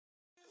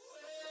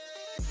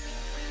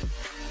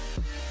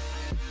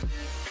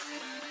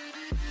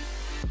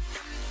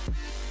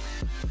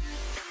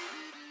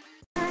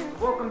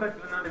Welcome back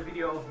to another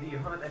video of the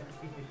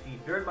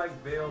 150cc dirt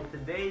bike build.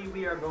 Today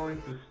we are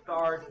going to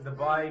start the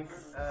bike.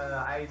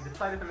 I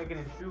decided to make it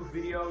in two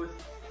videos.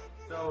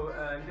 So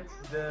this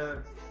is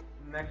the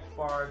next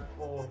part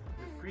of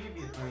the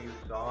previous one you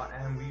saw,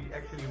 and we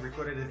actually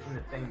recorded it in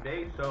the same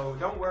day. So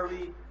don't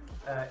worry,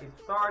 it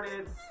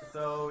started.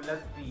 So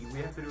let's see, we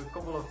have to do a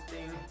couple of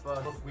things,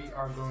 but we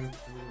are going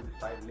to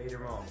decide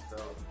later on.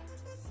 So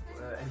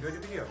enjoy the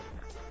video.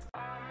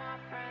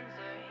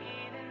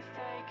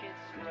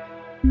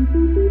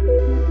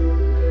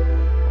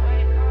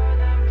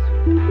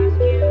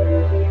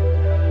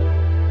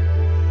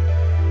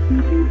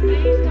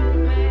 Please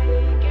don't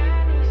make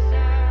any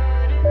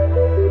sudden.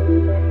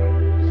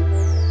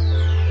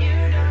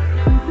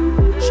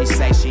 She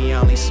say she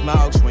only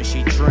smokes when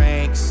she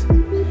drinks.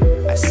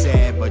 I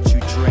said, but you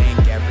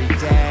drink every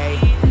day.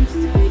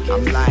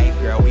 I'm like,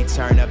 girl, we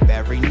turn up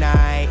every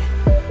night.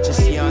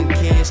 Just young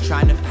kids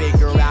trying to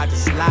figure out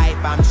this life.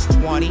 I'm just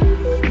 20,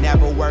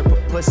 never work for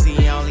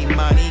pussy, only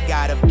money.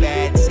 Got a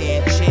bad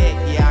 10 chick,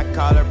 yeah, I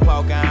call her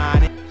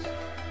Pocahontas.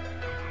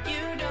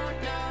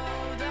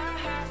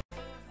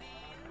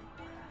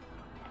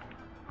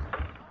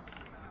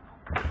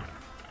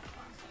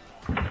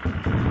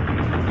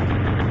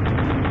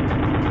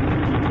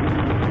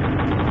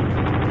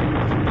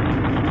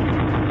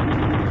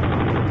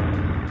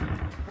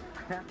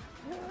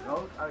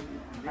 Are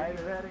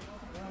you ready?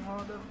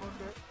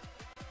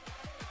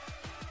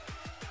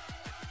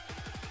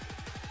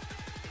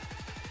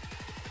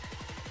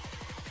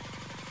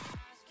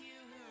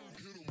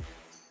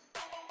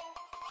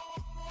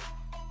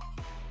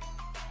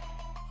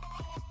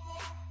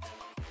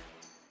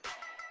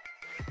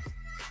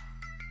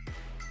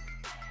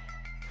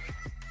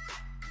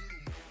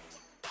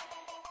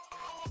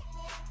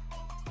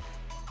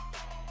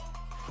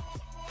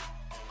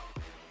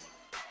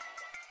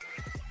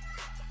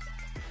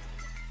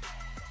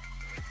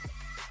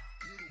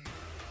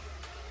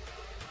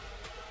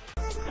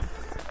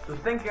 So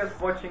thank you guys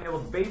for watching. That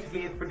was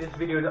basically it for this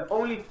video. The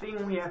only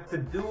thing we have to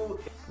do,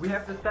 we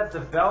have to set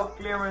the valve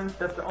clearance.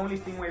 That's the only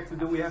thing we have to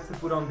do. We have to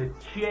put on the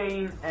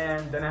chain,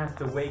 and then I have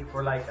to wait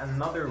for like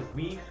another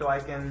week so I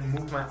can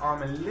move my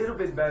arm a little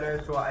bit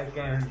better, so I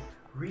can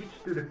reach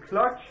to the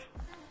clutch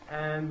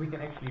and we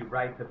can actually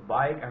ride the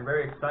bike. I'm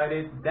very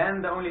excited.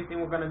 Then the only thing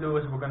we're gonna do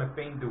is we're gonna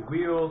paint the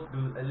wheels,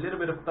 do a little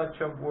bit of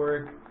touch-up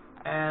work,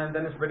 and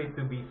then it's ready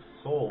to be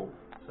sold.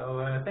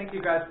 So thank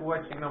you guys for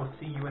watching, and I will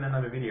see you in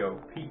another video.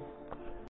 Peace.